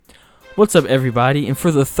What's up, everybody? And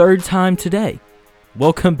for the third time today,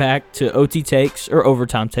 welcome back to OT Takes or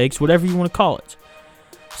Overtime Takes, whatever you want to call it.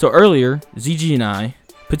 So earlier, ZG and I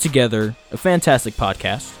put together a fantastic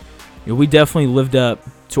podcast. We definitely lived up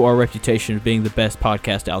to our reputation of being the best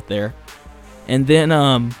podcast out there. And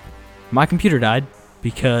then my computer died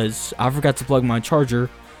because I forgot to plug my charger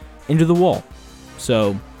into the wall.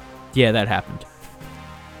 So, yeah, that happened.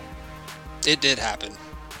 It did happen.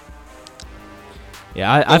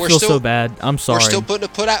 Yeah, I feel so bad. I'm sorry. We're still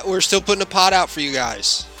putting a pod out for you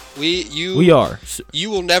guys. We are. You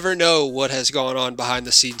will never know what has gone on behind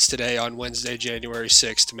the scenes today on Wednesday, January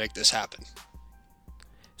 6th to make this happen.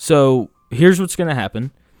 So here's what's going to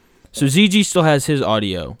happen. So ZG still has his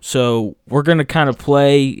audio. So we're going to kind of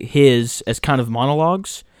play his as kind of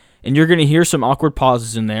monologues. And you're going to hear some awkward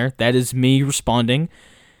pauses in there. That is me responding.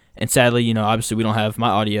 And sadly, obviously we don't have my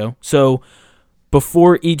audio. So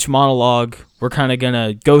before each monologue, we're kind of going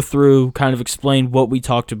to go through, kind of explain what we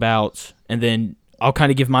talked about. And then I'll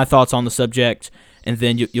kind of give my thoughts on the subject. And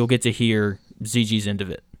then you'll get to hear ZG's end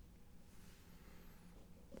of it.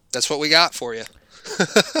 That's what we got for you.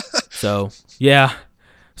 So, yeah.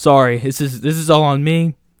 Sorry. This is all on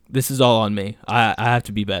me. This is all on me. I have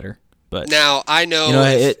to be better. But now, I know...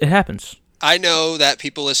 it happens. I know that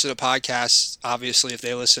people listen to podcasts, obviously, if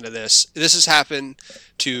they listen to this. This has happened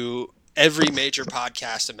to every major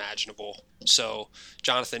podcast imaginable. So,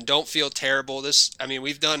 Jonathan, don't feel terrible.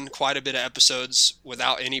 We've done quite a bit of episodes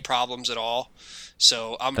without any problems at all.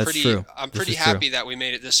 So I'm pretty happy that we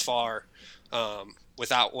made it this far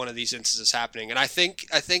without one of these instances happening. And I think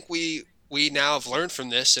we now have learned from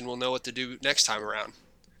this and we'll know what to do next time around.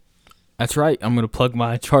 That's right. I'm going to plug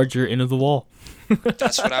my charger into the wall.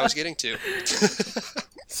 That's what I was getting to.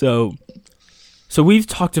 So we've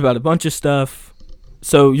talked about a bunch of stuff.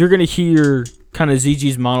 So you're going to hear kind of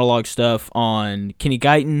ZG's monologue stuff on Kenny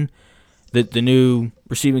Guyton, the new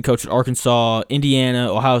receiving coach at Arkansas,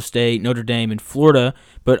 Indiana, Ohio State, Notre Dame, and Florida.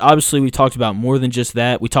 But obviously we talked about more than just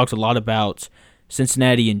that. We talked a lot about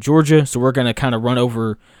Cincinnati and Georgia. So we're going to kind of run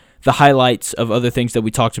over the highlights of other things that we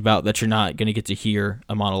talked about that you're not going to get to hear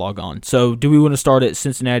a monologue on. So do we want to start at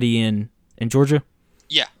Cincinnati and Georgia?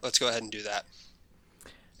 Yeah, let's go ahead and do that.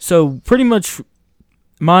 So pretty much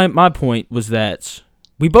my point was that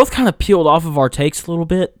we both kind of peeled off of our takes a little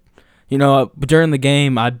bit. During the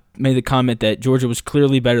game, I made the comment that Georgia was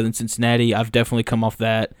clearly better than Cincinnati. I've definitely come off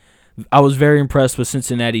that. I was very impressed with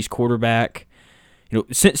Cincinnati's quarterback.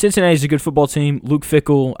 Cincinnati's a good football team. Luke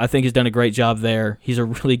Fickell, I think, has done a great job there. He's a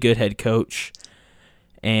really good head coach.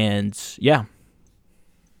 And, yeah.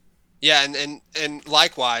 Yeah, and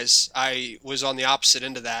likewise, I was on the opposite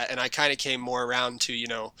end of that, and I kind of came more around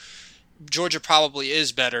to, Georgia probably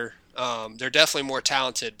is better. They're definitely more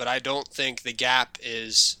talented, but I don't think the gap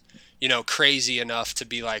is, crazy enough to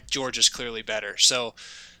be like Georgia's clearly better. So,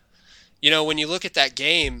 when you look at that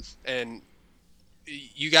game, and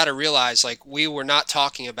you got to realize, like, we were not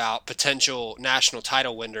talking about potential national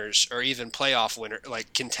title winners or even playoff winner,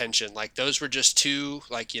 like contention. Like, those were just two,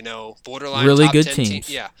 like, borderline really top good 10 teams.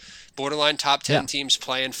 Yeah, borderline top 10 teams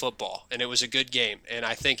playing football, and it was a good game. And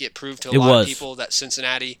I think it proved to a lot of people that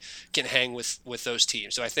Cincinnati can hang with those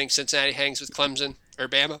teams. Do I think Cincinnati hangs with Clemson or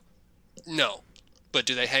Bama? No. But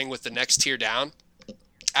do they hang with the next tier down?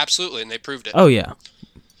 Absolutely, and they proved it. Oh, yeah.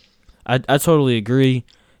 I totally agree.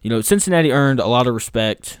 Cincinnati earned a lot of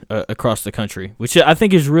respect across the country, which I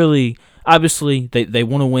think is really, obviously, they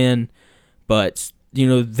want to win, but,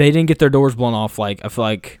 they didn't get their doors blown off. Like, I feel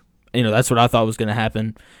like, that's what I thought was going to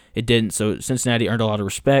happen. It didn't, so Cincinnati earned a lot of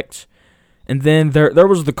respect. And then there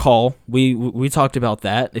was the call. We talked about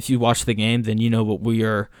that. If you watch the game, then you know what we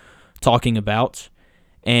are talking about.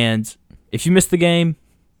 And if you missed the game,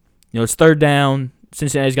 it's third down.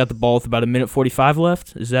 Cincinnati's got the ball with about 1:45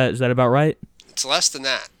 left. Is that about right? It's less than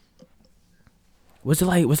that. Was it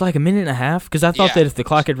like a minute and a half? Because I thought that if the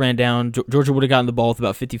clock had ran down, Georgia would have gotten the ball with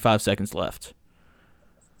about 55 seconds left.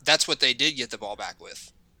 That's what they did get the ball back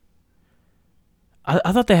with.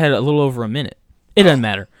 I thought they had a little over a minute. It doesn't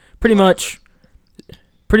matter. Pretty much,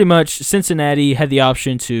 Cincinnati had the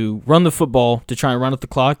option to run the football to try and run up the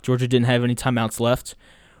clock. Georgia didn't have any timeouts left.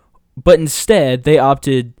 But instead, they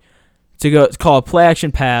opted to call a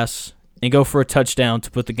play-action pass and go for a touchdown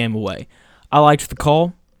to put the game away. I liked the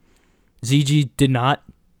call. ZG did not.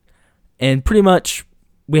 And pretty much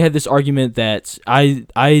we had this argument that I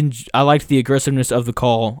liked the aggressiveness of the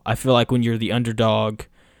call. I feel like when you're the underdog,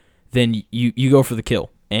 then you go for the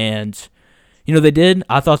kill. And, they did.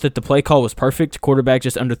 I thought that the play call was perfect. Quarterback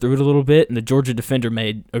just underthrew it a little bit, and the Georgia defender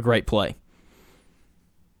made a great play.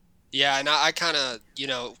 Yeah, and I kind of,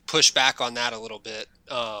 pushed back on that a little bit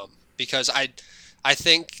because I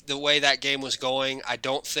think the way that game was going, I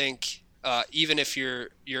don't think even if you're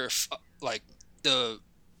like the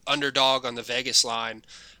underdog on the Vegas line,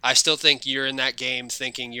 I still think you're in that game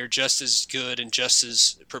thinking you're just as good and just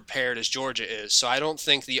as prepared as Georgia is. So I don't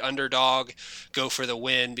think the underdog go for the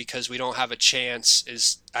win because we don't have a chance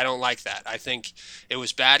is I don't like that. I think it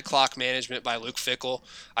was bad clock management by Luke Fickell.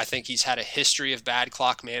 I think he's had a history of bad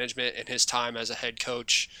clock management in his time as a head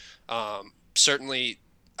coach. Certainly,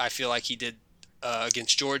 I feel like he did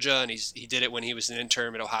against Georgia, and he did it when he was an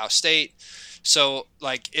intern at Ohio State. So,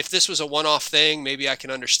 like, if this was a one-off thing, maybe I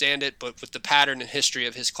can understand it. But with the pattern and history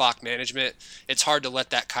of his clock management, it's hard to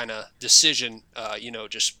let that kind of decision,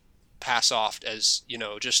 just pass off as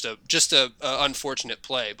just a unfortunate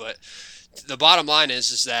play. But the bottom line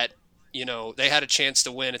is that they had a chance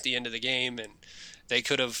to win at the end of the game, and they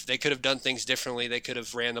could have done things differently. They could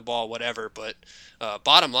have ran the ball, whatever. But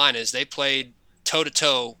bottom line is they played toe to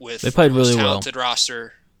toe with They played the most really well. talented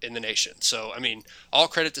roster in the nation. So, I mean, all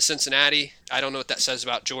credit to Cincinnati. I don't know what that says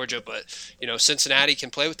about Georgia, but, Cincinnati can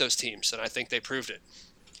play with those teams, and I think they proved it.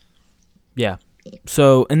 Yeah.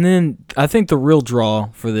 So, and then I think the real draw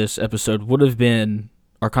for this episode would have been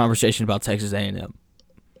our conversation about Texas A&M.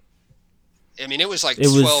 I mean, it was like It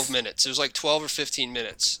was- 12 minutes. It was like 12 or 15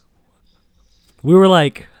 minutes. We were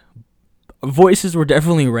like, voices were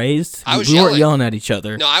definitely raised. I was we weren't yelling. yelling at each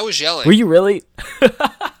other. No, I was yelling. Were you really?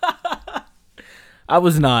 I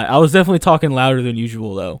was not. I was definitely talking louder than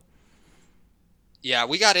usual, though. Yeah,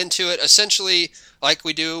 we got into it. Essentially, like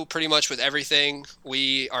we do pretty much with everything,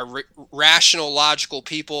 we are rational, logical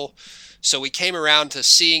people. So we came around to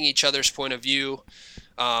seeing each other's point of view.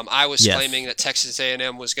 I was Yes. claiming that Texas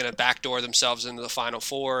A&M was going to backdoor themselves into the Final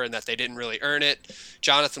Four and that they didn't really earn it.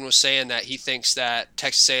 Jonathan was saying that he thinks that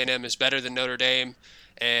Texas A&M is better than Notre Dame.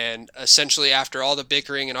 And essentially, after all the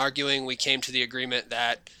bickering and arguing, we came to the agreement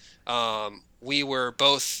that we were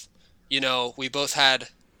both, we both had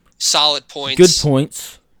solid points. Good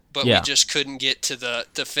points. But Yeah. we just couldn't get to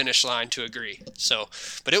the finish line to agree. So,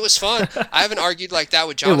 but it was fun. I haven't argued like that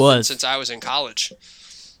with Jonathan was. since I was in college.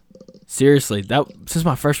 Seriously, since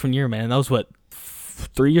my freshman year, man. That was what,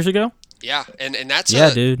 3 years ago? Yeah, and that's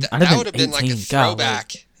Yeah, dude. I'd have that been would have been like a 18. Golly.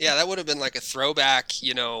 throwback. Yeah, that would have been like a throwback,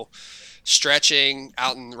 stretching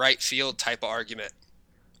out in right field type of argument.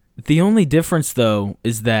 The only difference, though,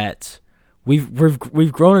 is that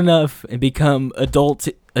we've grown enough and become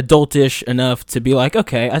adultish enough to be like,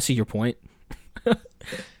 okay, I see your point.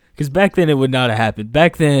 Because back then it would not have happened.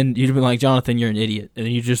 Back then you'd have been like, Jonathan, you're an idiot, and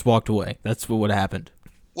then you just walked away. That's what would have happened.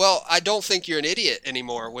 Well, I don't think you're an idiot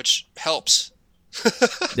anymore, which helps.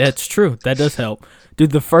 That's true. That does help,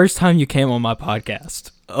 dude. The first time you came on my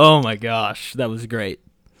podcast, oh my gosh, that was great.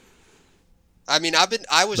 I mean,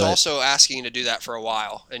 I was But- also asking to do that for a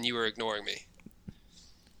while, and you were ignoring me.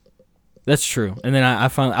 That's true. And then I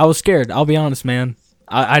was scared. I'll be honest, man.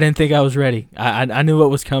 I didn't think I was ready. I knew what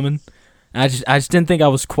was coming. I just didn't think I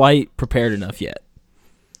was quite prepared enough yet.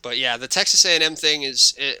 But yeah, the Texas A&M thing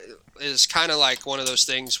is kind of like one of those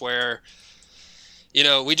things where,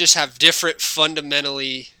 we just have different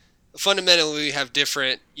fundamentally we have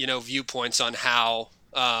different, viewpoints on how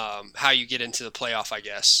you get into the playoff, I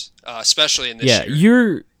guess, especially in this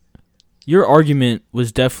year. Your argument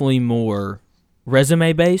was definitely more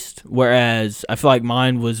resume based, whereas I feel like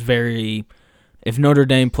mine was very. If Notre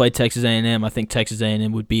Dame played Texas A&M, I think Texas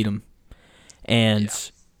A&M would beat them. And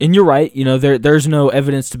you're right. There's no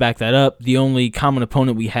evidence to back that up. The only common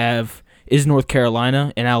opponent we have is North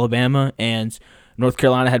Carolina and Alabama, and North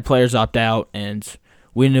Carolina had players opt out, and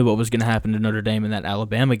we knew what was going to happen to Notre Dame in that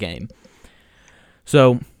Alabama game.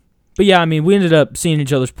 So, but yeah, I mean, we ended up seeing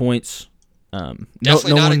each other's points.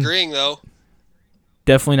 Definitely not agreeing, though.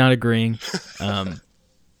 Definitely not agreeing.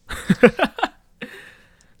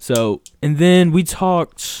 So, and then we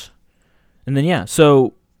talked, and then, yeah.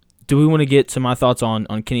 So, do we want to get to my thoughts on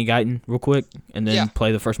Kenny Guyton real quick and then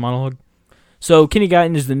play the first monologue? So, Kenny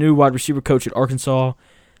Guyton is the new wide receiver coach at Arkansas.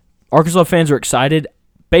 Arkansas fans are excited.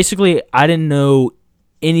 Basically, I didn't know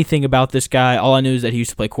anything about this guy. All I knew is that he used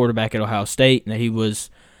to play quarterback at Ohio State and that he was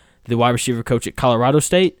the wide receiver coach at Colorado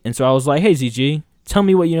State. And so I was like, hey, ZG, tell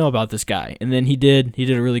me what you know about this guy. And then he did. He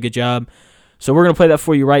did a really good job. So we're going to play that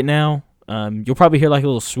for you right now. You'll probably hear like a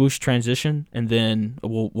little swoosh transition, and then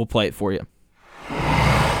we'll play it for you.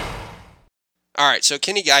 All right, so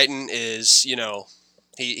Kenny Guyton is,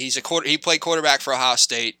 he played quarterback for Ohio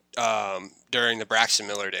State during the Braxton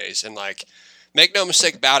Miller days, and like, make no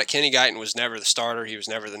mistake about it, Kenny Guyton was never the starter. He was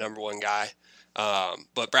never the number one guy.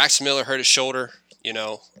 But Braxton Miller hurt his shoulder,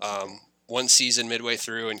 one season midway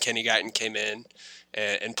through, and Kenny Guyton came in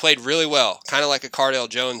and played really well, kind of like a Cardale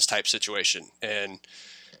Jones type situation. And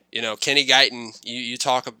Kenny Guyton, you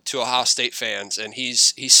talk to Ohio State fans, and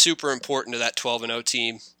he's super important to that 12-0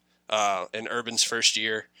 team in Urban's first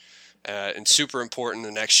year, and super important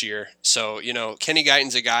the next year. So, Kenny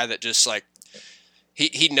Guyton's a guy that just like,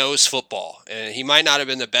 he knows football, and he might not have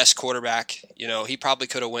been the best quarterback. He probably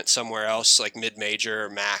could have went somewhere else like mid-major or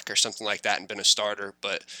MAC or something like that and been a starter.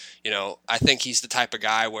 But, I think he's the type of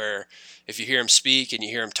guy where if you hear him speak and you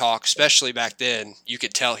hear him talk, especially back then, you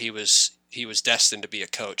could tell he was destined to be a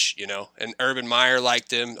coach, and Urban Meyer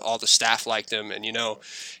liked him. All the staff liked him. And,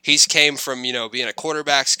 he's came from, being a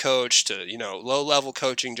quarterback's coach to, low level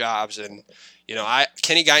coaching jobs. And,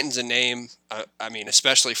 Kenny Guyton's a name,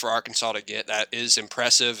 especially for Arkansas to get, that is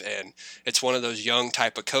impressive. And it's one of those young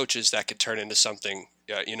type of coaches that could turn into something,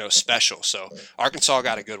 special. So Arkansas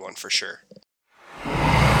got a good one for sure. All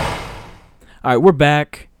right, we're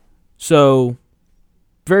back. So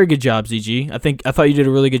very good job, ZG. I thought you did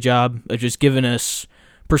a really good job of just giving us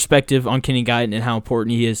perspective on Kenny Guyton and how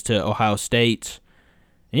important he is to Ohio State.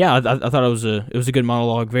 And yeah, I thought it was a good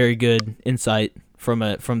monologue, very good insight from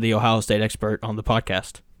the Ohio State expert on the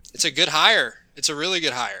podcast. It's a good hire. It's a really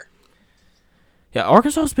good hire. Yeah,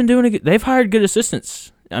 Arkansas has been they've hired good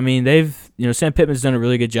assistants. Sam Pittman's done a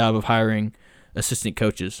really good job of hiring assistant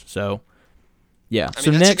coaches. So, yeah.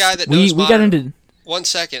 So that's next, a guy that knows we got into 1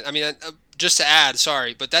 second. Just to add,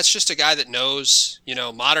 sorry, but that's just a guy that knows,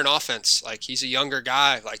 modern offense. Like, he's a younger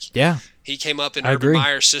guy. Like, yeah, he came up in Urban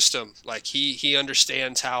Meyer's system. Like, he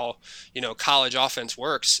understands how, college offense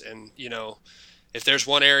works. And, if there's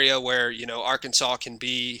one area where, Arkansas can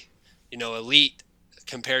be, elite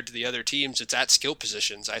compared to the other teams, it's at skill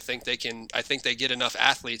positions. I think they get enough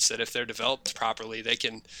athletes that if they're developed properly, they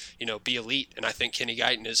can, be elite. And I think Kenny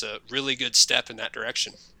Guyton is a really good step in that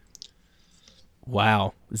direction.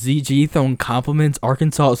 Wow. ZG throwing compliments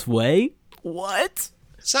Arkansas's way? What?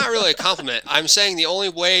 It's not really a compliment. I'm saying the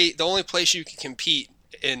only place you can compete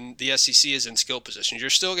in the SEC is in skill positions. You're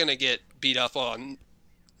still going to get beat up on,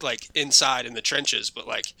 like, inside in the trenches, but,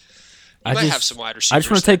 like, you might have some wide receivers. I just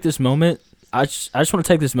want to take this moment. I just want to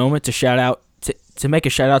take this moment to shout out to make a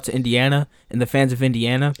shout out to Indiana and the fans of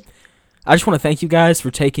Indiana. I just want to thank you guys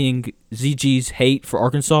for taking ZG's hate for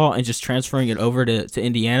Arkansas and just transferring it over to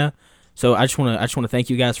Indiana. So I just want to thank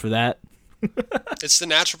you guys for that. It's the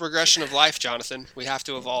natural progression of life, Jonathan. We have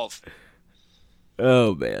to evolve.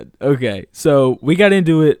 Oh man. Okay. So we got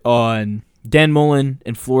into it on Dan Mullen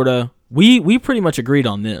in Florida. We pretty much agreed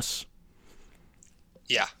on this.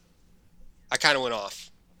 Yeah. I kind of went off.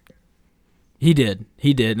 He did,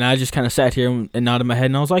 and I just kind of sat here and nodded my head,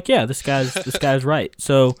 and I was like, "Yeah, this guy's right."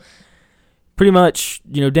 So, pretty much,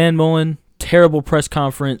 Dan Mullen, terrible press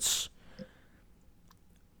conference.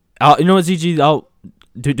 You know what, ZG?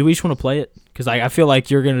 Do we just want to play it? Because I feel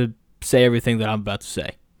like you're gonna say everything that I'm about to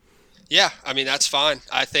say. Yeah, that's fine.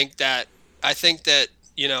 I think that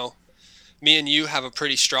me and you have a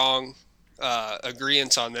pretty strong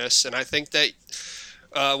agreement on this, and I think that.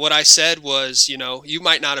 What I said was, you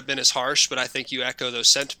might not have been as harsh, but I think you echo those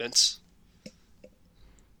sentiments.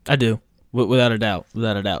 I do, without a doubt.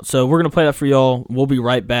 So we're going to play that for y'all. We'll be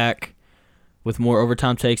right back with more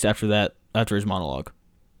overtime takes after his monologue.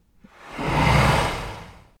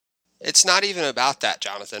 It's not even about that,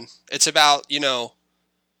 Jonathan. It's about,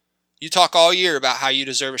 you talk all year about how you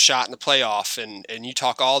deserve a shot in the playoff, and you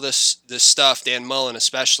talk all this stuff, Dan Mullen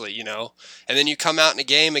especially, and then you come out in a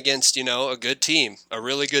game against, a good team, a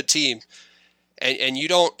really good team, and you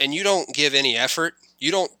don't give any effort.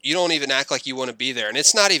 You don't even act like you want to be there. And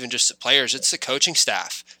it's not even just the players, it's the coaching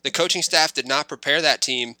staff. The coaching staff did not prepare that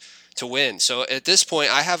team to win. So at this point,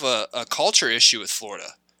 I have a culture issue with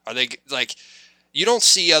Florida. Are they like... You don't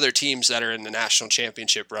see other teams that are in the national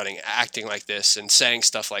championship running acting like this and saying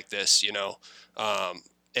stuff like this,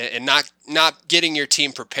 and not getting your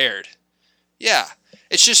team prepared. Yeah,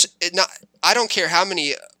 it's just I don't care how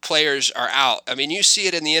many players are out. You see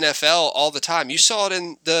it in the NFL all the time. You saw it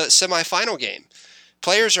in the semifinal game.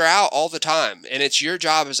 Players are out all the time, and it's your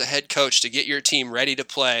job as a head coach to get your team ready to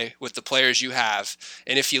play with the players you have.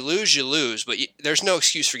 And if you lose, you lose, but there's no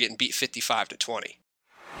excuse for getting beat 55-20.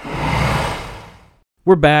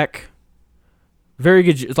 We're back. Very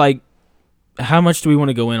good. Like, how much do we want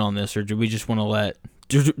to go in on this, or do we just want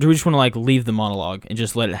to leave the monologue and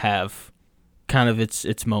just let it have kind of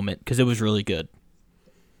its moment, because it was really good?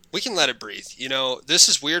 We can let it breathe. This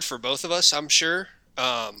is weird for both of us, I'm sure.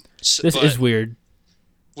 This is weird.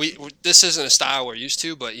 This isn't a style we're used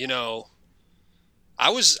to, but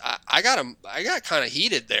I got kind of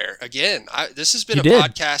heated there again. This has been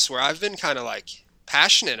podcast where I've been kind of like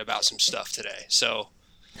passionate about some stuff today, so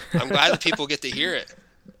I'm glad that people get to hear it.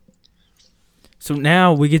 So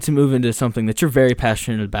now we get to move into something that you're very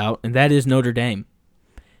passionate about, and that is Notre Dame.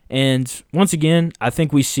 And once again, I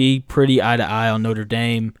think we see pretty eye to eye on Notre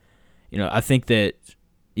Dame. I think that,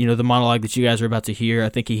 the monologue that you guys are about to hear, I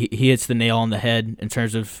think he hits the nail on the head in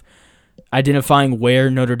terms of identifying where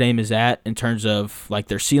Notre Dame is at in terms of like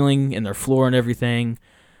their ceiling and their floor and everything.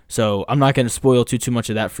 So I'm not going to spoil too much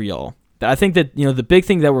of that for y'all. But I think that, the big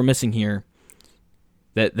thing that we're missing here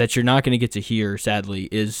that you're not going to get to hear, sadly,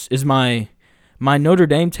 is my Notre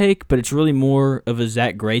Dame take, but it's really more of a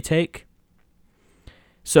Zach Gray take.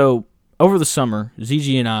 So over the summer,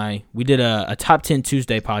 ZG and I, we did a Top 10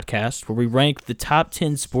 Tuesday podcast where we ranked the top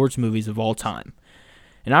 10 sports movies of all time.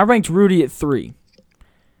 And I ranked Rudy at 3.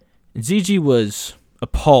 And ZG was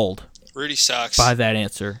appalled. Rudy sucks. By that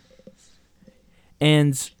answer.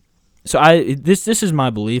 And so this is my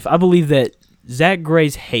belief. I believe that Zach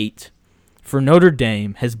Gray's hate for Notre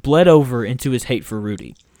Dame has bled over into his hate for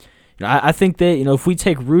Rudy. I think that, if we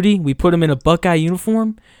take Rudy, we put him in a Buckeye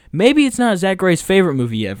uniform, maybe it's not Zach Gray's favorite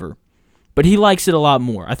movie ever, but he likes it a lot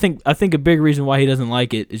more. I think a big reason why he doesn't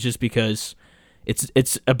like it is just because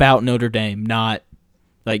it's about Notre Dame, not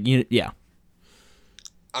yeah.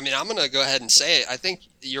 I mean, I'm going to go ahead and say it. I think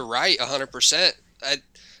you're right 100%. I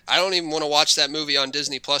don't even want to watch that movie on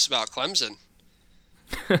Disney Plus about Clemson.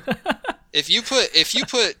 If you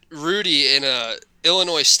put Rudy in a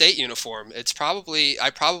Illinois State uniform, I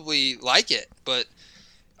probably like it, but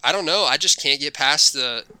I don't know. I just can't get past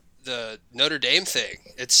the Notre Dame thing.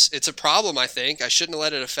 It's a problem, I think. I shouldn't have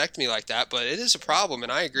let it affect me like that, but it is a problem,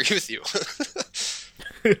 and I agree with you.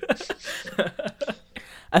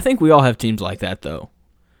 I think we all have teams like that, though.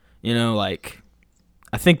 I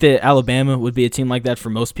think that Alabama would be a team like that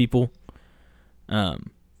for most people.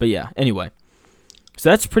 But yeah, anyway. So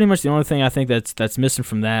that's pretty much the only thing I think that's missing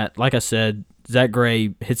from that. Like I said, Zach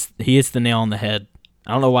Gray hits the nail on the head.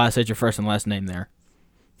 I don't know why I said your first and last name there.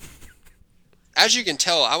 As you can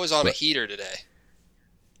tell, I was on a heater today.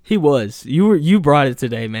 He was. You brought it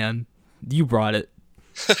today, man. You brought it.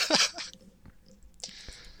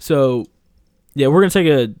 So, yeah, we're going to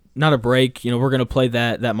take not a break. We're going to play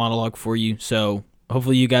that monologue for you. So,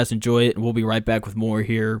 hopefully you guys enjoy it, and we'll be right back with more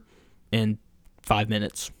here in 5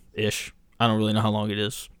 minutes-ish. I don't really know how long it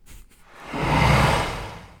is.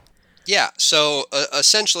 Yeah, so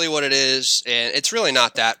essentially what it is, and it's really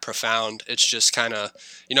not that profound. It's just kind of,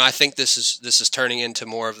 I think this is turning into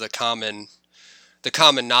more of the common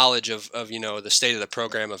knowledge of the state of the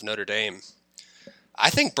program of Notre Dame. I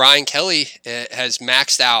think Brian Kelly has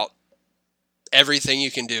maxed out everything you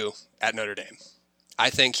can do at Notre Dame. I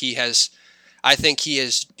think he has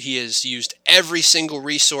used every single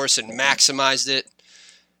resource and maximized it,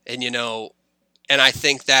 and I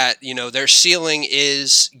think that, their ceiling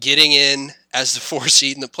is getting in as the 4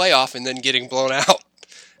 seed in the playoff and then getting blown out.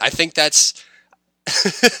 I think that's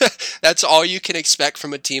all you can expect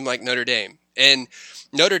from a team like Notre Dame. And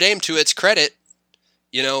Notre Dame, to its credit,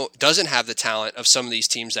 doesn't have the talent of some of these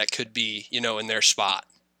teams that could be, in their spot,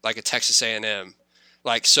 like a Texas A&M.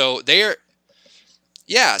 So they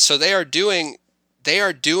are doing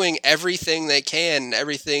everything they can,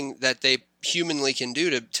 everything that they humanly can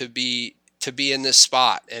do to be in this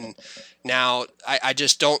spot. And now I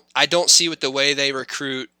don't see with the way they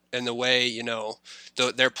recruit and the way,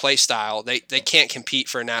 their play style, they can't compete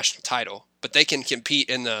for a national title, but they can compete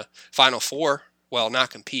in the Final Four. Well, not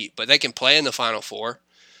compete, but they can play in the Final Four.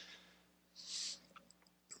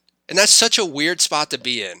 And that's such a weird spot to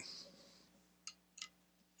be in.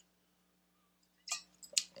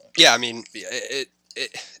 Yeah, I mean,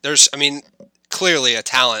 there's clearly a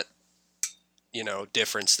talent,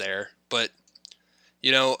 difference there. But,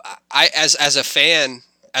 I as a fan,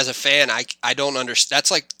 I don't understand.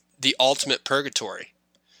 That's like the ultimate purgatory.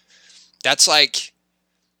 That's like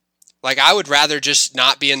I would rather just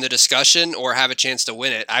not be in the discussion or have a chance to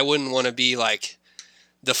win it. I wouldn't want to be like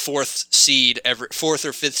the fourth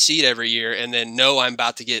or fifth seed every year and then know I'm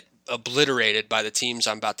about to get obliterated by the teams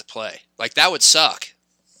I'm about to play. That would suck.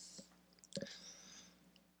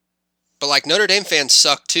 But Notre Dame fans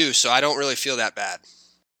suck too, so I don't really feel that bad.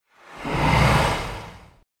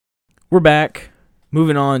 We're back.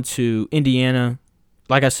 Moving on to Indiana.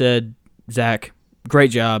 Like I said, Zach,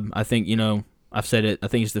 great job. I think, I've said it. I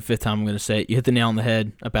think it's the 5th time I'm going to say it. You hit the nail on the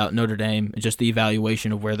head about Notre Dame and just the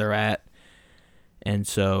evaluation of where they're at. And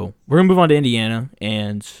so we're going to move on to Indiana.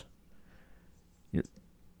 And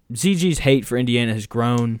ZG's hate for Indiana has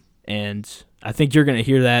grown. And I think you're going to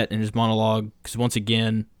hear that in his monologue. Because once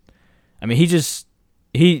again, you're just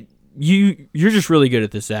really good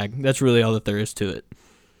at this, Zach. That's really all that there is to it.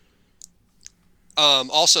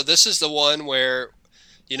 Also, this is the one where,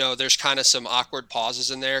 there's kind of some awkward pauses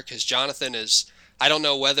in there because Jonathan is, I don't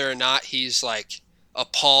know whether or not he's like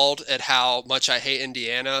appalled at how much I hate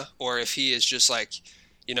Indiana or if he is just like,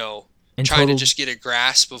 In trying total, to just get a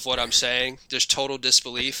grasp of what I'm saying. There's total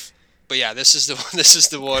disbelief. But yeah, this is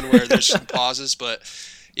the one where there's some pauses, but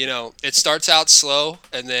it starts out slow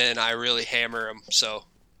and then I really hammer him. So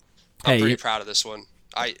I'm pretty proud of this one.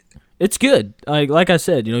 It's good. Like I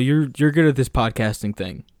said, you're good at this podcasting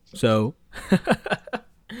thing. So,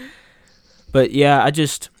 but yeah, I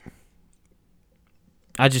just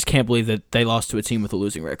can't believe that they lost to a team with a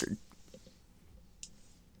losing record.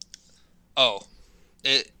 Oh,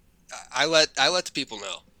 I let the people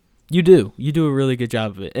know. You do a really good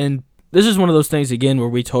job of it, and this is one of those things again where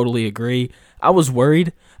we totally agree. I was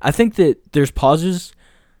worried. I think that there's pauses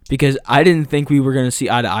because I didn't think we were going to see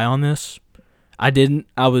eye to eye on this. I didn't.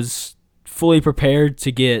 I was fully prepared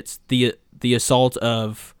to get the assault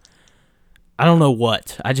of I don't know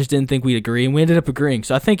what. I just didn't think we'd agree, and we ended up agreeing.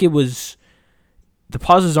 So I think it was the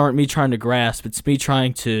pauses aren't me trying to grasp. It's me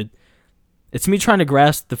trying to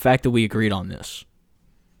grasp the fact that we agreed on this.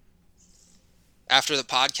 After the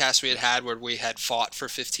podcast we had where we had fought for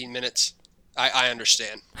 15 minutes, I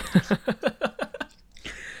understand.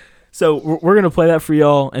 So we're going to play that for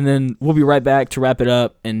y'all, and then we'll be right back to wrap it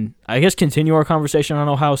up and I guess continue our conversation on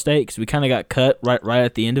Ohio State because we kind of got cut right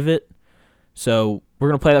at the end of it. So we're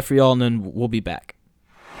going to play that for y'all, and then we'll be back.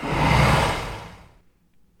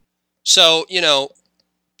 So,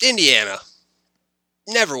 Indiana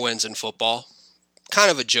never wins in football. Kind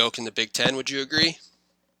of a joke in the Big Ten, would you agree?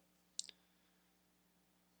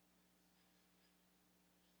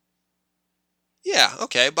 Yeah,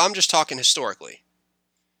 okay, but I'm just talking historically.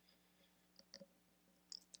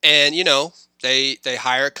 And, they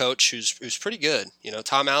hire a coach who's pretty good.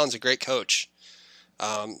 Tom Allen's a great coach.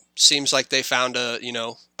 Seems like they found a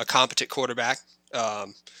competent quarterback.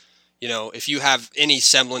 If you have any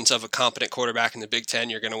semblance of a competent quarterback in the Big Ten,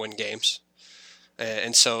 you're going to win games.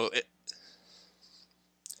 And so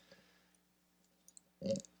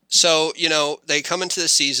they come into the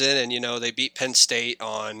season and, they beat Penn State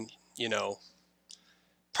on,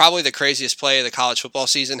 probably the craziest play of the college football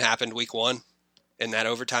season happened week 1 in that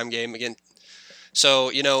overtime game again. So,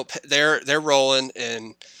 they're rolling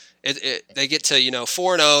and they get to,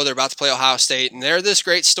 4-0, they're about to play Ohio State and they're this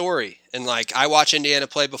great story. And like, I watch Indiana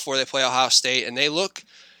play before they play Ohio State and they look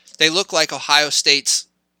like Ohio State's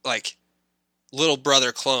like little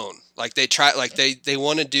brother clone. Like they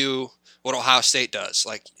want to do what Ohio State does.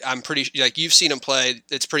 Like I'm pretty, like you've seen them play.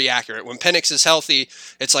 It's pretty accurate. When Penix is healthy,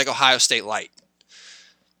 it's like Ohio State light.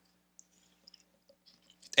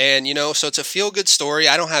 And, so it's a feel-good story.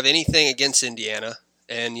 I don't have anything against Indiana.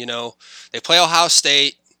 And, they play Ohio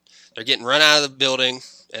State. They're getting run out of the building.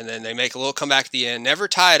 And then they make a little comeback at the end. Never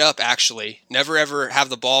tie it up, actually. Never, ever have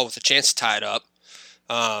the ball with a chance to tie it up.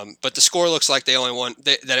 But the score looks like they only won,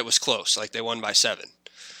 that it was close. Like they won by 7.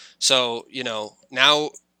 So,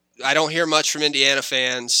 now I don't hear much from Indiana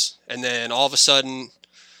fans. And then all of a sudden,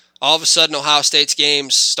 Ohio State's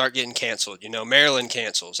games start getting canceled. Maryland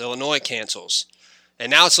cancels. Illinois cancels. And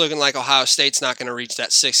now it's looking like Ohio State's not going to reach that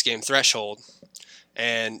 6-game threshold.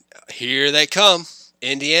 And here they come,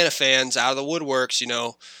 Indiana fans out of the woodworks,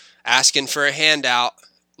 asking for a handout.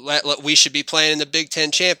 We should be playing in the Big Ten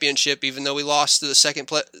championship, even though we lost to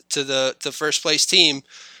the first place team.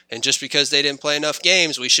 And just because they didn't play enough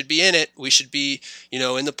games, we should be in it. We should be,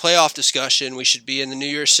 in the playoff discussion. We should be in the New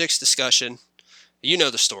Year's Six discussion. You know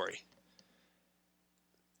the story.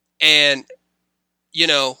 And,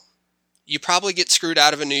 you probably get screwed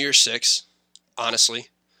out of a New Year's Six, honestly.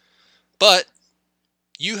 But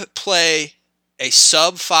you play a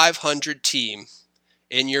sub-500 team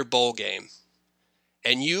in your bowl game,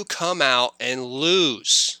 and you come out and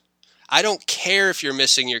lose. I don't care if you're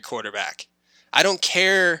missing your quarterback. I don't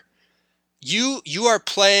care. You are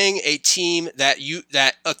playing a team that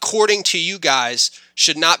according to you guys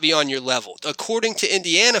should not be on your level. According to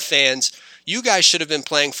Indiana fans, you guys should have been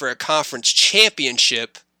playing for a conference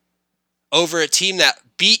championship over a team that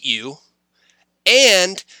beat you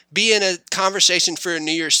and be in a conversation for a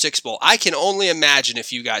New Year's Six Bowl. I can only imagine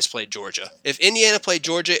if you guys played Georgia. If Indiana played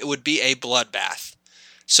Georgia, it would be a bloodbath.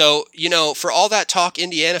 So, for all that talk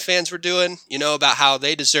Indiana fans were doing, about how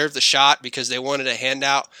they deserve the shot because they wanted a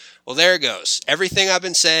handout, well, there it goes. Everything I've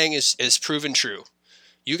been saying is proven true.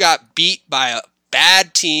 You got beat by a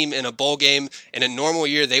bad team in a bowl game in a normal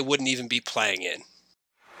year they wouldn't even be playing in.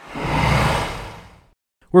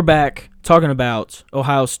 We're back talking about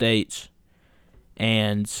Ohio State,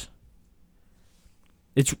 and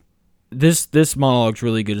it's this monologue's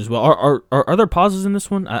really good as well. Are there pauses in this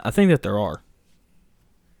one? I think that there are.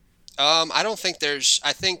 I don't think there's.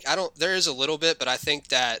 I don't. There is a little bit, but I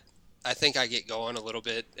think I get going a little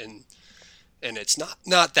bit, and it's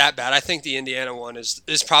not that bad. I think the Indiana one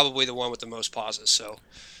is probably the one with the most pauses. So,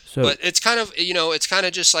 So but it's kind of it's kind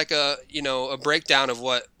of just like a a breakdown of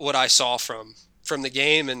what I saw from the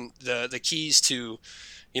game and the keys to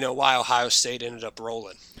why Ohio State ended up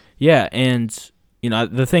rolling. yeah, and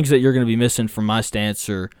the things that you're going to be missing from my stance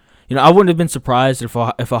are, I wouldn't have been surprised if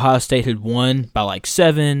Ohio State had won by like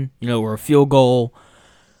 7, or a field goal,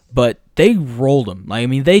 but they rolled them. Like, I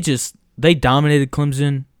mean, they dominated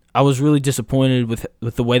Clemson. I was really disappointed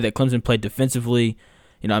with the way that Clemson played defensively.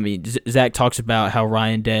 I mean, Zach talks about how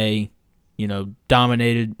Ryan Day,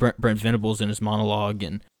 dominated Brent Venables in his monologue,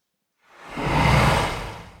 and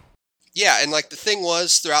Yeah, and like the thing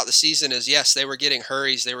was throughout the season is yes, they were getting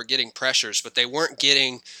hurries, they were getting pressures, but they weren't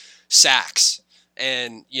getting sacks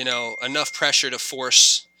and enough pressure to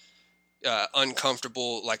force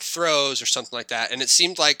uncomfortable like throws or something like that. And it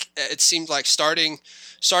seemed like starting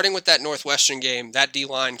with that Northwestern game, that D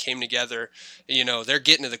line came together. They're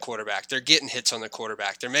getting to the quarterback, they're getting hits on the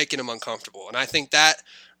quarterback, they're making him uncomfortable. And I think that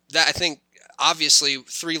I think obviously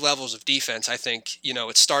 3 levels of defense. I think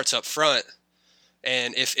it starts up front.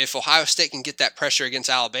 And if Ohio State can get that pressure against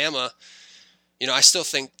Alabama, I still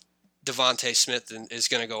think Devontae Smith is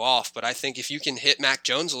going to go off. But I think if you can hit Mac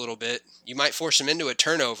Jones a little bit, you might force him into a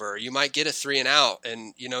turnover. Or you might get a 3 and out,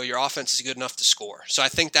 and your offense is good enough to score. So I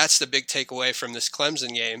think that's the big takeaway from this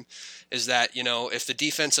Clemson game, is that if the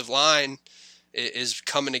defensive line is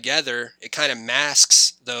coming together, it kind of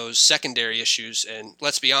masks those secondary issues. And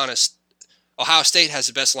let's be honest, Ohio State has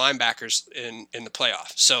the best linebackers in the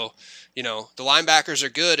playoff. So, the linebackers are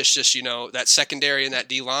good. It's just, that secondary and that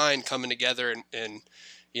D line coming together and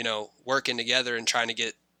working together and trying to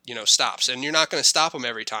get, stops. And you're not going to stop them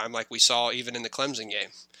every time, like we saw even in the Clemson game.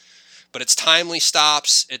 But it's timely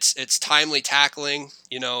stops. It's timely tackling.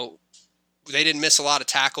 They didn't miss a lot of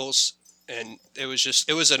tackles. And it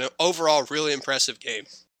was an overall really impressive game.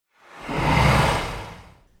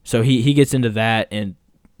 so he gets into that, and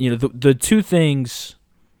the two things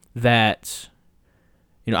that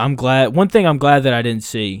I'm glad. One thing I'm glad that I didn't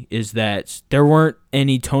see is that there weren't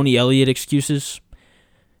any Tony Elliott excuses.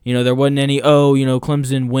 There wasn't any,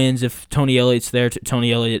 Clemson wins if Tony Elliott's there.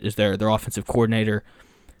 Tony Elliott is their offensive coordinator.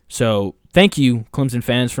 So thank you, Clemson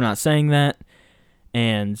fans, for not saying that.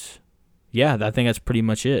 And yeah, I think that's pretty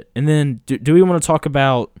much it. And then do we want to talk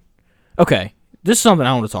about? Okay, this is something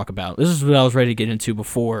I want to talk about. This is what I was ready to get into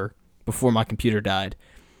before my computer died.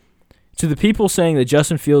 To the people saying that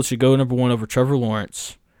Justin Fields should go number 1 over Trevor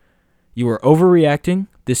Lawrence, you are overreacting.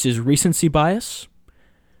 This is recency bias.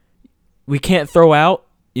 We can't throw out,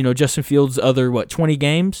 Justin Fields' other, 20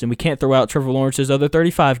 games, and we can't throw out Trevor Lawrence's other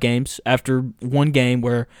 35 games after one game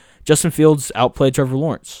where Justin Fields outplayed Trevor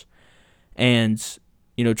Lawrence. And,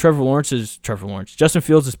 Justin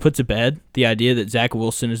Fields has put to bed the idea that Zach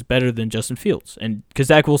Wilson is better than Justin Fields. And because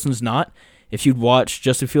Zach Wilson's not, if you'd watched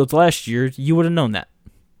Justin Fields last year, you would have known that.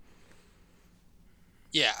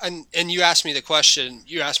 Yeah, and you asked me the question.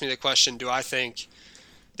 Do I think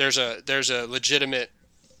there's a legitimate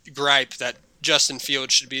gripe that Justin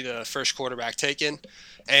Fields should be the first quarterback taken?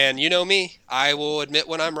 And you know me, I will admit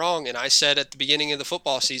when I'm wrong. And I said at the beginning of the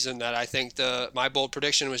football season that I think my bold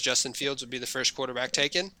prediction was Justin Fields would be the first quarterback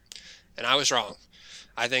taken, and I was wrong.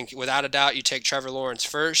 I think without a doubt you take Trevor Lawrence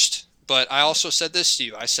first. But I also said this to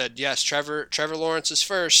you. I said yes, Trevor Lawrence is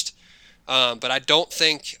first. But I don't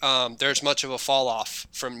think there's much of a fall off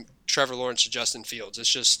from Trevor Lawrence to Justin Fields. It's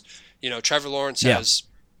just, Trevor Lawrence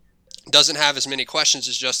doesn't have as many questions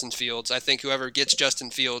as Justin Fields. I think whoever gets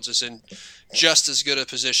Justin Fields is in just as good a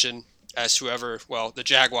position as the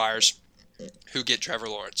Jaguars who get Trevor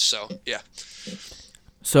Lawrence. So, yeah.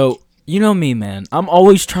 So, me, man. I'm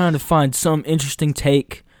always trying to find some interesting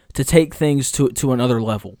take to take things to another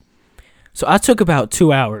level. So I took about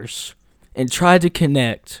 2 hours and tried to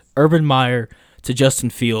connect Urban Meyer to Justin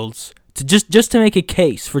Fields to just to make a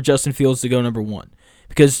case for Justin Fields to go number 1.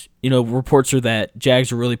 Because, reports are that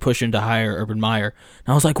Jags are really pushing to hire Urban Meyer.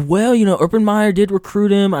 And I was like, well, Urban Meyer did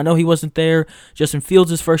recruit him. I know he wasn't there Justin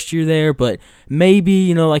Fields' first year there, but maybe,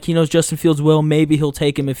 he knows Justin Fields well. Maybe he'll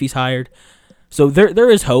take him if he's hired. So there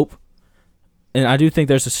is hope. And I do think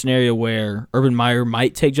there's a scenario where Urban Meyer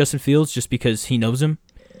might take Justin Fields just because he knows him.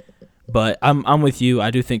 But I'm with you.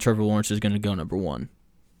 I do think Trevor Lawrence is going to go number 1.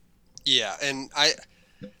 Yeah, and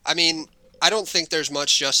I mean, I don't think there's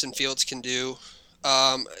much Justin Fields can do.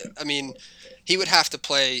 I mean, he would have to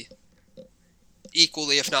play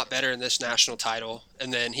equally, if not better, in this national title,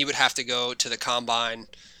 and then he would have to go to the combine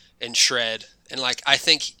and shred. And I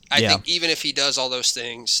think even if he does all those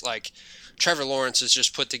things, Trevor Lawrence has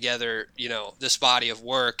just put together, this body of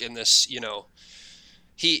work and this,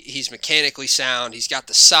 he's mechanically sound. He's got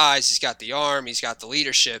the size, he's got the arm, he's got the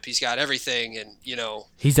leadership, he's got everything. And,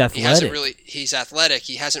 he's athletic. He's athletic.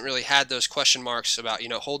 He hasn't really had those question marks about,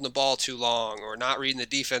 holding the ball too long or not reading the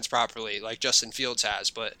defense properly like Justin Fields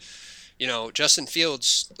has. But, Justin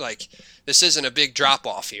Fields, this isn't a big drop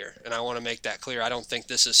off here. And I want to make that clear. I don't think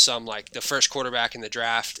this is some, the first quarterback in the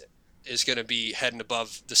draft is going to be heading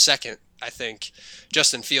above the second. I think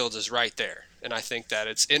Justin Fields is right there. And I think that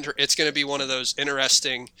it's going to be one of those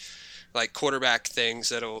interesting, quarterback things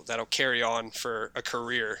that'll carry on for a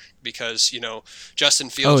career because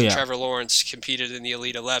Justin Fields and Trevor Lawrence competed in the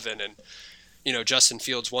Elite 11, and Justin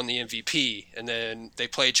Fields won the MVP, and then they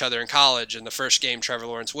play each other in college, and the first game Trevor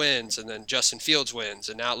Lawrence wins, and then Justin Fields wins,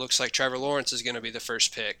 and now it looks like Trevor Lawrence is going to be the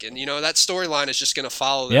first pick, and that storyline is just going to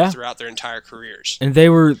follow them throughout their entire careers. And they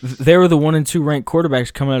were the 1 and 2 ranked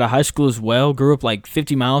quarterbacks coming out of high school as well. Grew up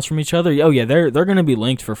 50 miles from each other. Oh yeah, they're going to be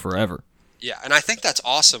linked for forever. Yeah, and I think that's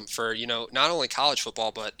awesome for not only college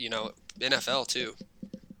football but NFL too.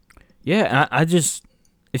 Yeah, I just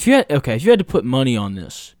if you had to put money on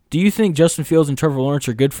this. Do you think Justin Fields and Trevor Lawrence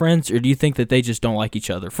are good friends, or do you think that they just don't like each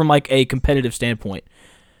other from a competitive standpoint?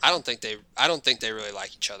 I don't think they really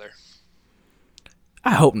like each other.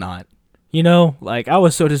 I hope not. I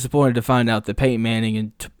was so disappointed to find out that Peyton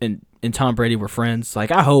Manning and Tom Brady were friends.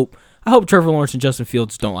 I hope Trevor Lawrence and Justin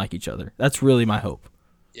Fields don't like each other. That's really my hope.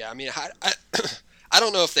 Yeah, I mean, I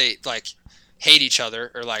don't know if they hate each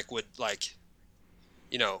other or would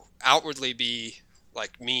outwardly be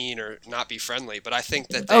mean or not be friendly, but I think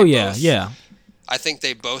that I think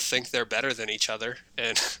they both think they're better than each other,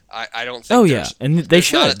 and I don't think and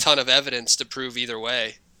there's not a ton of evidence to prove either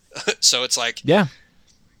way. So it's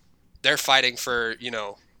they're fighting for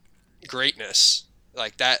greatness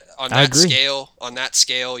that on that scale,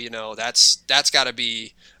 that's got to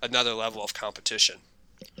be another level of competition.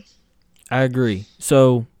 I agree.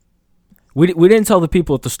 So we didn't tell the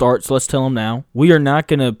people at the start, so let's tell them now. We are not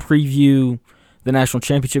going to preview the national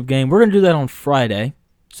championship game. We're going to do that on Friday.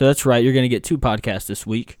 So that's right. You're going to get 2 podcasts this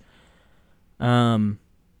week.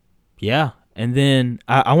 Yeah. And then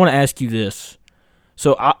I want to ask you this.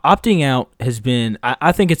 So opting out has been,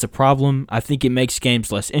 I think it's a problem. I think it makes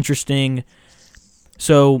games less interesting.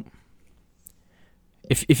 So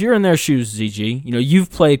if you're in their shoes, ZG, you've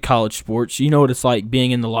played college sports. You know what it's like being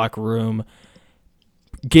in the locker room,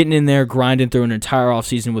 getting in there, grinding through an entire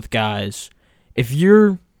offseason with guys. If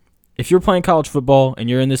you're playing college football and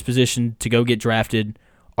you're in this position to go get drafted,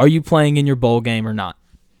 are you playing in your bowl game or not?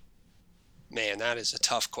 Man, that is a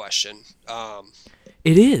tough question.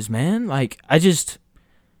 It is, man.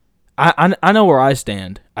 I know where I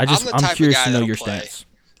stand. I'm curious to know your stance.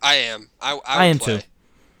 I am. I am too.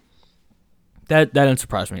 That doesn't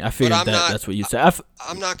surprise me. I figured that's what you said.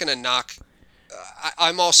 I'm not going to knock.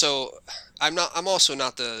 I'm also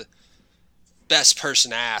not the best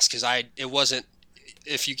person to ask because it wasn't.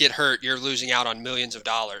 If you get hurt, you're losing out on millions of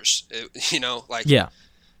dollars. Yeah.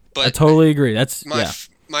 But I totally agree. That's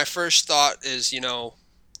my first thought is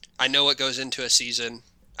I know what goes into a season.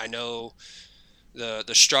 I know the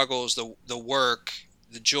struggles, the work,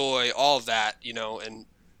 the joy, all of that. And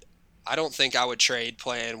I don't think I would trade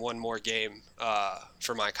playing one more game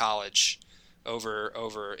for my college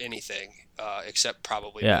over anything except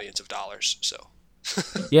probably millions of dollars. So.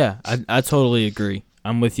 Yeah, I totally agree.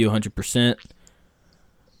 I'm with you 100%.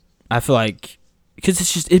 I feel like because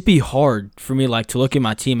it'd be hard for me to look at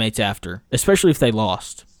my teammates after, especially if they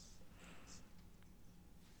lost.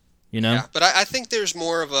 Yeah, but I think there's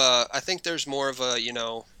more of a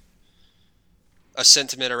a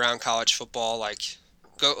sentiment around college football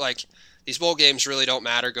these bowl games really don't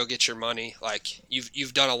matter. Go get your money.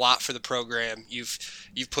 You've done a lot for the program. You've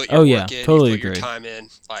put your work in. Totally you've put agree. Your time in.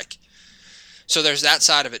 So there's that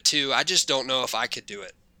side of it too. I just don't know if I could do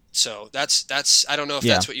it. So that's I don't know if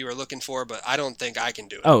that's what you were looking for, but I don't think I can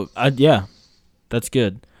do it. Oh, yeah, that's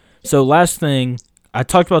good. So last thing, I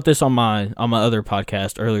talked about this on my other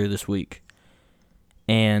podcast earlier this week,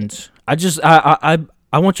 and I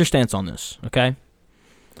want your stance on this. Okay,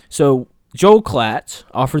 so Joel Klatt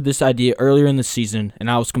offered this idea earlier in the season,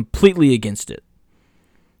 and I was completely against it.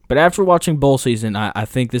 But after watching bowl season, I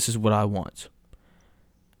think this is what I want.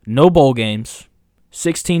 No bowl games,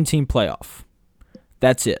 16-team playoff.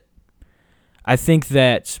 That's it. I think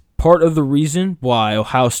that part of the reason why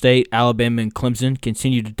Ohio State, Alabama, and Clemson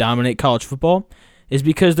continue to dominate college football is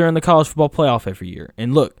because they're in the college football playoff every year.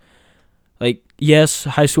 And look, yes,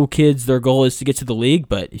 high school kids, their goal is to get to the league,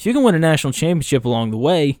 but if you can win a national championship along the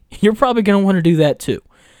way, you're probably going to want to do that too.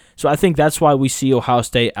 So I think that's why we see Ohio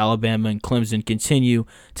State, Alabama, and Clemson continue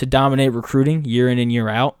to dominate recruiting year in and year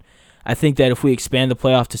out. I think that if we expand the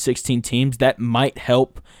playoff to 16 teams, that might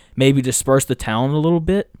help maybe disperse the talent a little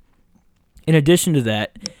bit. In addition to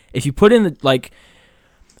that, if you put in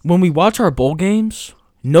when we watch our bowl games,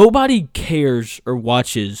 nobody cares or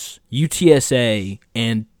watches UTSA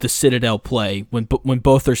and the Citadel play when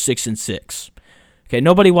both are 6-6. Okay,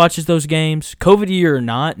 nobody watches those games. COVID year or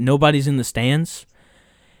not, nobody's in the stands.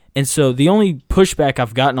 And so the only pushback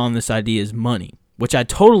I've gotten on this idea is money, which I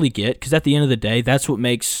totally get, because at the end of the day, that's what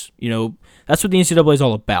makes, that's what the NCAA is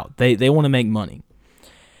all about. They want to make money.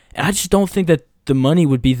 And I just don't think that the money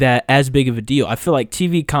would be that as big of a deal. I feel like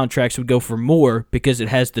TV contracts would go for more because it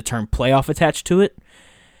has the term playoff attached to it,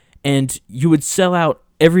 and you would sell out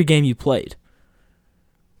every game you played.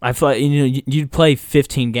 I feel like you'd play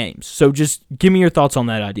 15 games. So just give me your thoughts on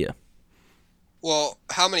that idea. Well,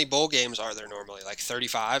 how many bowl games are there normally? Like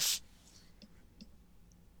 35?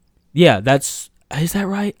 Yeah, is that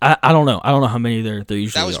right? I don't know. I don't know how many there usually are.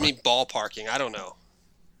 That was me ballparking. I don't know.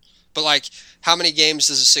 But how many games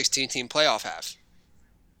does a 16-team playoff have?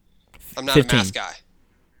 I'm not 15. A math guy.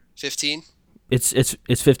 15? It's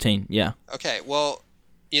 15, yeah. Okay, well,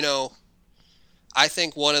 I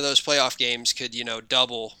think one of those playoff games could,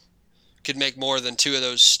 could make more than two of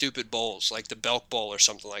those stupid bowls, like the Belk Bowl or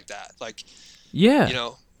something like that. Yeah.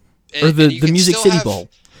 And, or the Music City Bowl.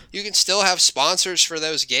 You can still have sponsors for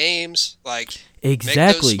those games.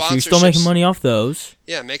 Exactly. So you're still making money off those.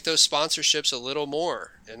 Yeah, make those sponsorships a little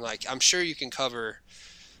more. And I'm sure you can cover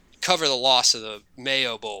the loss of the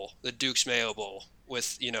Mayo Bowl, the Duke's Mayo Bowl,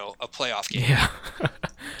 with, a playoff game. Yeah.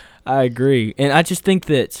 I agree. And I just think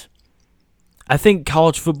I think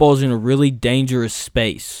college football is in a really dangerous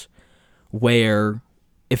space where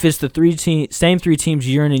if it's the same three teams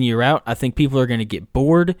year in and year out, I think people are going to get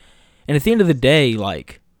bored. And at the end of the day,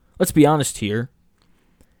 let's be honest here,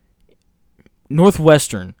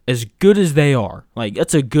 Northwestern, as good as they are,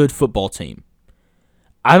 that's a good football team.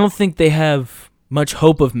 I don't think they have much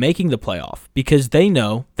hope of making the playoff because they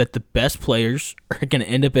know that the best players are going to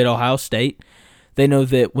end up at Ohio State. They know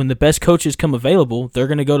that when the best coaches come available, they're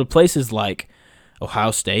going to go to places like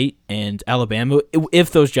Ohio State and Alabama,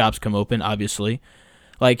 if those jobs come open, obviously.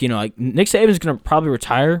 Nick Saban's going to probably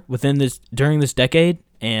retire during this decade,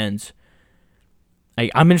 and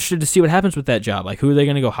I'm interested to see what happens with that job. Who are they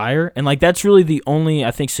going to go hire? And that's really the only,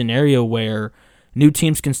 I think, scenario where new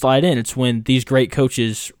teams can slide in. It's when these great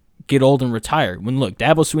coaches get old and retire.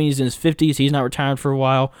 Dabo Swinney's in his 50s. He's not retiring for a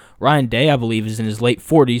while. Ryan Day, I believe, is in his late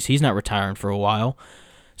 40s. He's not retiring for a while.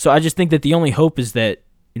 So I just think that the only hope is that,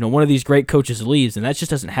 one of these great coaches leaves, and that just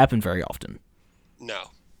doesn't happen very often. No,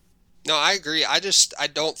 I agree. I've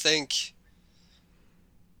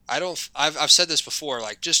said this before,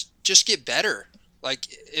 just get better.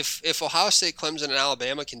 If Ohio State, Clemson, and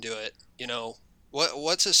Alabama can do it,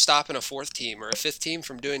 what's a stopping a fourth team or a fifth team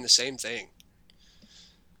from doing the same thing?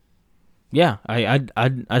 Yeah,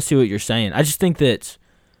 I see what you're saying. I just think that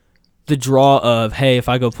the draw of, hey, if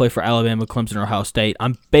I go play for Alabama, Clemson, or Ohio State,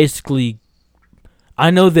 I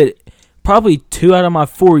know that probably 2 out of my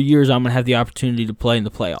 4 years I'm going to have the opportunity to play in the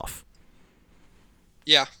playoff.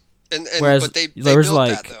 Yeah. But they built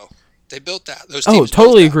that, though. They built that. Those teams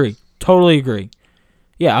totally agree. Totally agree.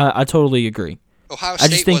 Yeah, I totally agree. Ohio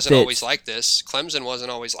State wasn't always like this. Clemson wasn't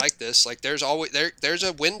always like this. There's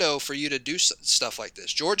a window for you to do stuff like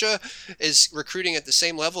this. Georgia is recruiting at the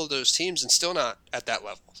same level of those teams and still not at that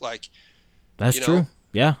level. That's true.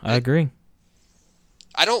 Yeah, I agree.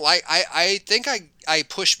 I think I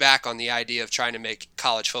push back on the idea of trying to make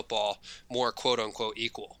college football more quote unquote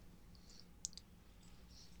equal.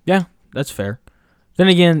 Yeah, that's fair. Then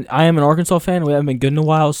again, I am an Arkansas fan. We haven't been good in a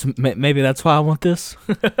while, so maybe that's why I want this.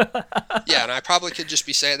 Yeah, and I probably could just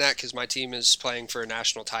be saying that because my team is playing for a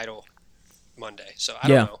national title Monday, so I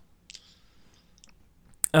don't know.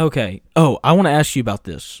 Okay. Oh, I want to ask you about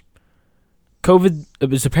this. COVID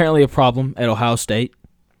is apparently a problem at Ohio State.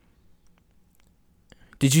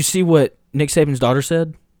 Did you see what Nick Saban's daughter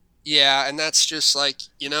said? Yeah, and that's just I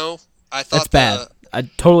thought that's bad. I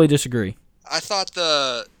totally disagree. I thought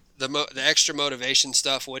the extra motivation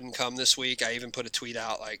stuff wouldn't come this week. I even put a tweet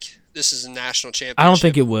out this is a national championship. I don't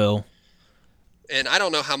think it will. And I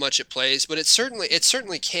don't know how much it plays, but it certainly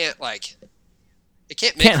can't it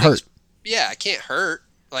can't make can't hurt. Yeah, it can't hurt.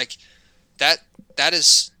 That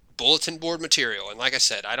is bulletin board material. And like I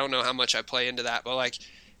said, I don't know how much I play into that, but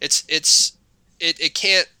it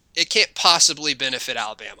can't possibly benefit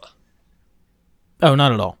Alabama. Oh,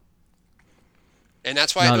 not at all. And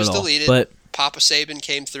that's why it was deleted. But Papa Saban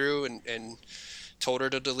came through and told her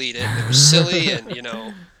to delete it. It was silly, and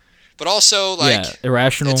But also, like, Yeah,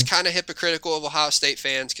 irrational. it's kind of hypocritical of Ohio State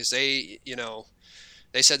fans because they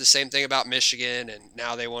said the same thing about Michigan, and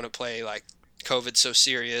now they want to play like COVID so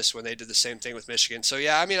serious when they did the same thing with Michigan. So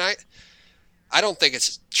yeah, I mean, I don't think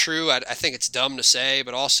it's true. I think it's dumb to say,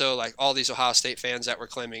 but also like all these Ohio State fans that were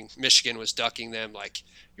claiming Michigan was ducking them, like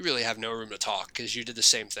you really have no room to talk because you did the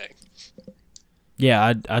same thing.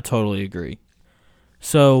 Yeah, I totally agree.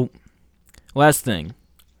 So, last thing.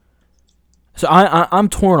 So I'm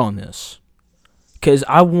torn on this because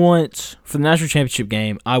I want for the national championship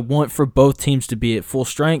game. I want for both teams to be at full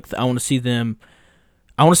strength. I want to see them.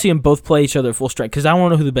 I want to see them both play each other at full strength because I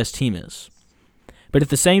want to know who the best team is. But at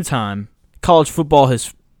the same time, college football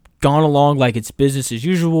has gone along like it's business as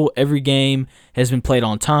usual. Every game has been played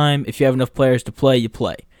on time. If you have enough players to play, you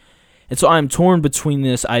play. And so I'm torn between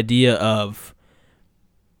this idea of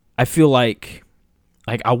I feel like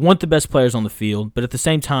I want the best players on the field, but at the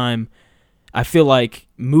same time, I feel like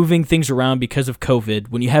moving things around because of COVID,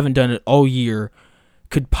 when you haven't done it all year,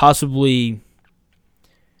 could possibly,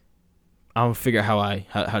 I'll figure out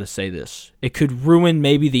how to say this. It could ruin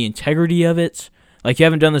maybe the integrity of it. Like you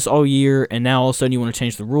haven't done this all year, and now all of a sudden you want to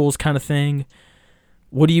change the rules kind of thing.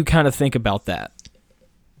 What do you kind of think about that?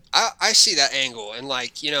 I see that angle, and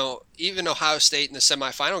like, even Ohio State in the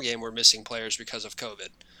semifinal game were missing players because of COVID.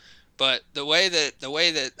 But the way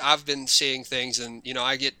that I've been seeing things, and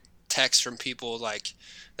I get texts from people like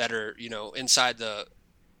that are inside the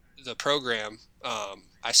program.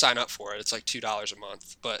 I sign up for it. It's like $2 a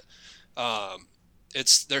month, but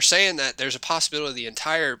they're saying that there's a possibility the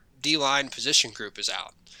entire D-line position group is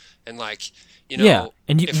out, and like yeah,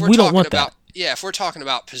 and if we're we don't talking want about that. yeah, if we're talking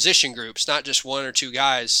about position groups, not just one or two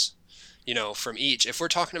guys, from each. If we're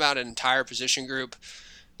talking about an entire position group,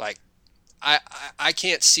 like I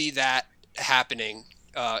can't see that happening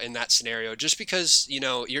in that scenario. Just because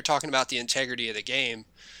you're talking about the integrity of the game,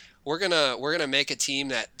 we're gonna make a team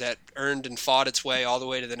that earned and fought its way all the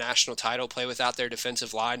way to the national title play without their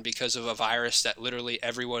defensive line because of a virus that literally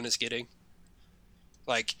everyone is getting.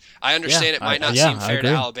 Like I understand it might not seem fair to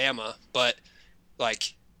Alabama, but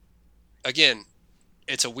like again,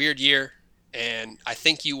 it's a weird year, and I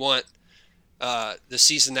think you want the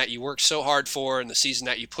season that you worked so hard for and the season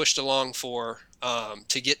that you pushed along for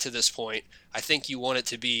to get to this point. I think you want it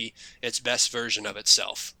to be its best version of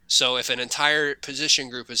itself. So if an entire position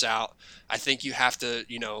group is out, I think you have to,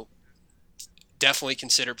 definitely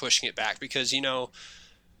consider pushing it back because,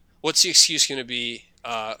 what's the excuse going to be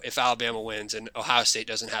if Alabama wins and Ohio State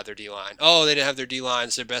doesn't have their D-line? Oh, they didn't have their D-line.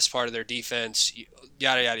 It's their best part of their defense,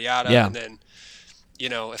 yada, yada, yada. Yeah. And then,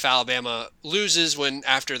 if Alabama loses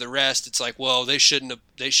after the rest, it's like, well, they shouldn't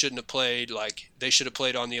have played. Like they should have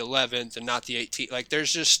played on the 11th and not the 18th. Like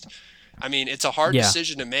there's just, it's a hard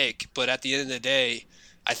decision to make, but at the end of the day,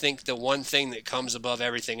 I think the one thing that comes above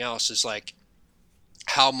everything else is like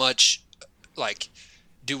how much like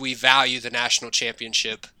do we value the national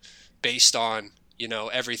championship based on,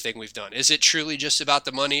 everything we've done? Is it truly just about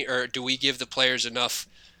the money, or do we give the players enough,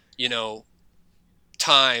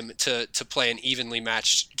 time to play an evenly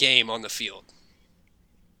matched game on the field?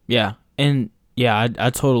 Yeah, and yeah, I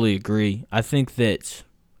totally agree. I think that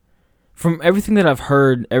from everything that I've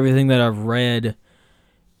heard, everything that I've read,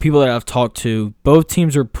 people that I've talked to, both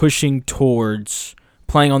teams are pushing towards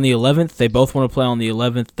playing on the 11th. They both want to play on the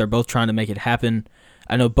 11th. They're both trying to make it happen.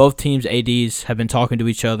 I know both teams' ADs have been talking to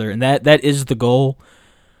each other, and that is the goal.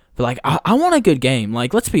 But like, I want a good game.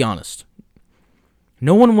 Like, let's be honest.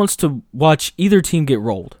 No one wants to watch either team get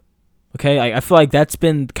rolled. Okay, I feel like that's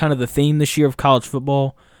been kind of the theme this year of college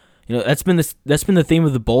football. That's been the theme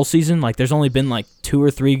of the bowl season. Like, there's only been like 2 or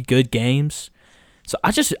 3 good games. So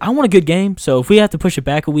I want a good game. So if we have to push it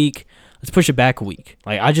back a week, let's push it back a week.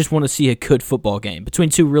 Like, I just want to see a good football game between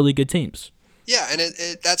 2 really good teams. Yeah, and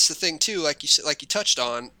that's the thing too. Like you touched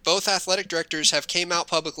on, both athletic directors have came out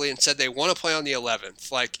publicly and said they want to play on the 11th.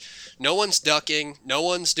 Like, no one's ducking, no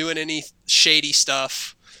one's doing any shady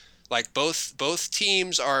stuff. Like both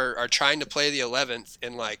teams are trying to play the 11th,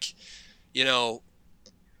 and like,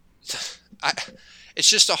 it's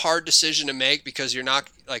just a hard decision to make because you're not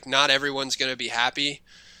everyone's going to be happy.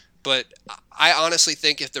 But I honestly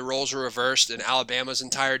think if the roles were reversed and Alabama's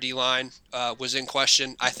entire D-line was in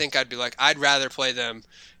question, I think I'd be like, I'd rather play them,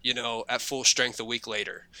 at full strength a week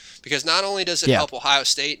later. Because not only does it help Ohio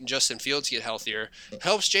State and Justin Fields get healthier, it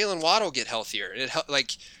helps Jalen Waddle get healthier.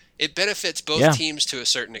 It benefits both teams to a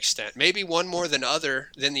certain extent. Maybe one more than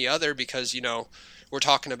the other because, we're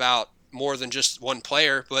talking about more than just one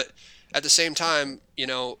player. But at the same time,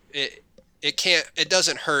 it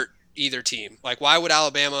doesn't hurt either team. Like, why would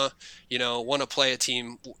Alabama, want to play a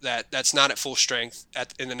team that's not at full strength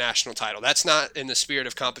in the national title? That's not in the spirit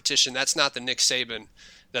of competition. That's not the Nick Saban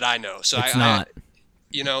that I know. So It's not.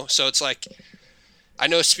 So it's like, I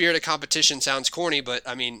know spirit of competition sounds corny, but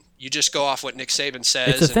I mean, you just go off what Nick Saban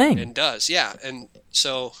says and does. Yeah. And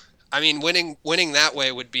so, I mean, winning that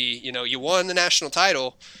way would be, you won the national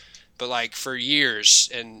title, but like for years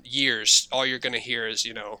and years, all you're going to hear is,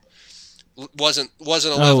 wasn't a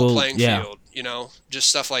level playing field, just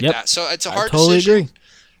stuff like that. So it's a hard decision. Agree.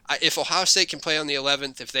 If Ohio State can play on the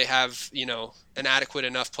 11th, if they have, an adequate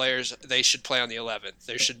enough players, they should play on the 11th.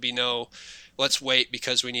 There should be no, let's wait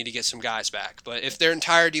because we need to get some guys back. But if their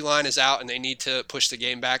entire D-line is out and they need to push the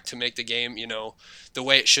game back to make the game, the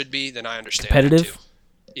way it should be, then I understand. Competitive? That too.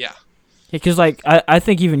 Yeah. Because, I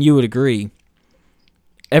think even you would agree,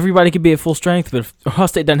 everybody could be at full strength, but if Ohio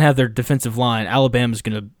State doesn't have their defensive line, Alabama's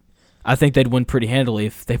going to, I think they'd win pretty handily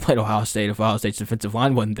if they played Ohio State, if Ohio State's defensive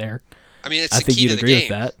line wasn't there. I mean, it's I the think key you'd to the agree game.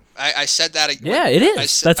 with that. I said that. Yeah, it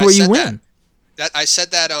is. That's where you win. I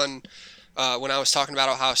said that on when I was talking about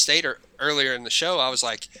Ohio State earlier in the show. I was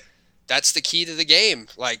like, that's the key to the game.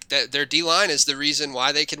 Like, their D-line is the reason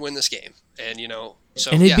why they could win this game. And,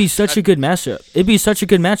 so, and it'd be such a good matchup. It'd be such a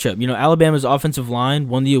good matchup. Alabama's offensive line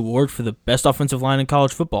won the award for the best offensive line in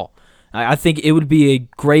college football. I think it would be a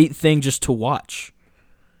great thing just to watch.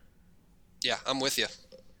 Yeah, I'm with you.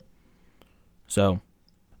 So,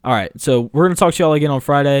 all right. So we're going to talk to y'all again on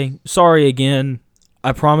Friday. Sorry again.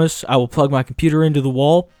 I promise I will plug my computer into the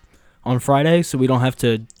wall on Friday so we don't have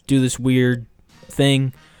to do this weird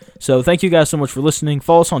thing. So thank you guys so much for listening.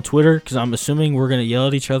 Follow us on Twitter because I'm assuming we're going to yell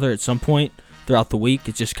at each other at some point throughout the week.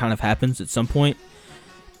 It just kind of happens at some point.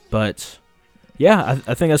 But, yeah,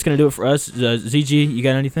 I think that's going to do it for us. ZG, you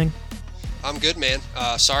got anything? I'm good, man.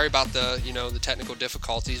 Sorry about the technical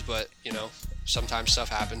difficulties, but, sometimes stuff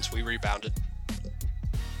happens. We rebounded.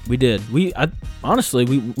 We did. Honestly,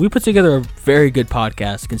 we put together a very good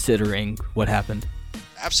podcast considering what happened.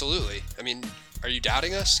 Absolutely. I mean, are you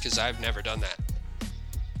doubting us? Because I've never done that.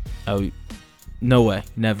 Oh, no way.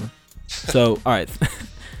 Never. So, all right.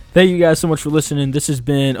 Thank you guys so much for listening. This has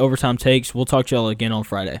been Overtime Takes. We'll talk to y'all again on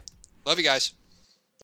Friday. Love you guys.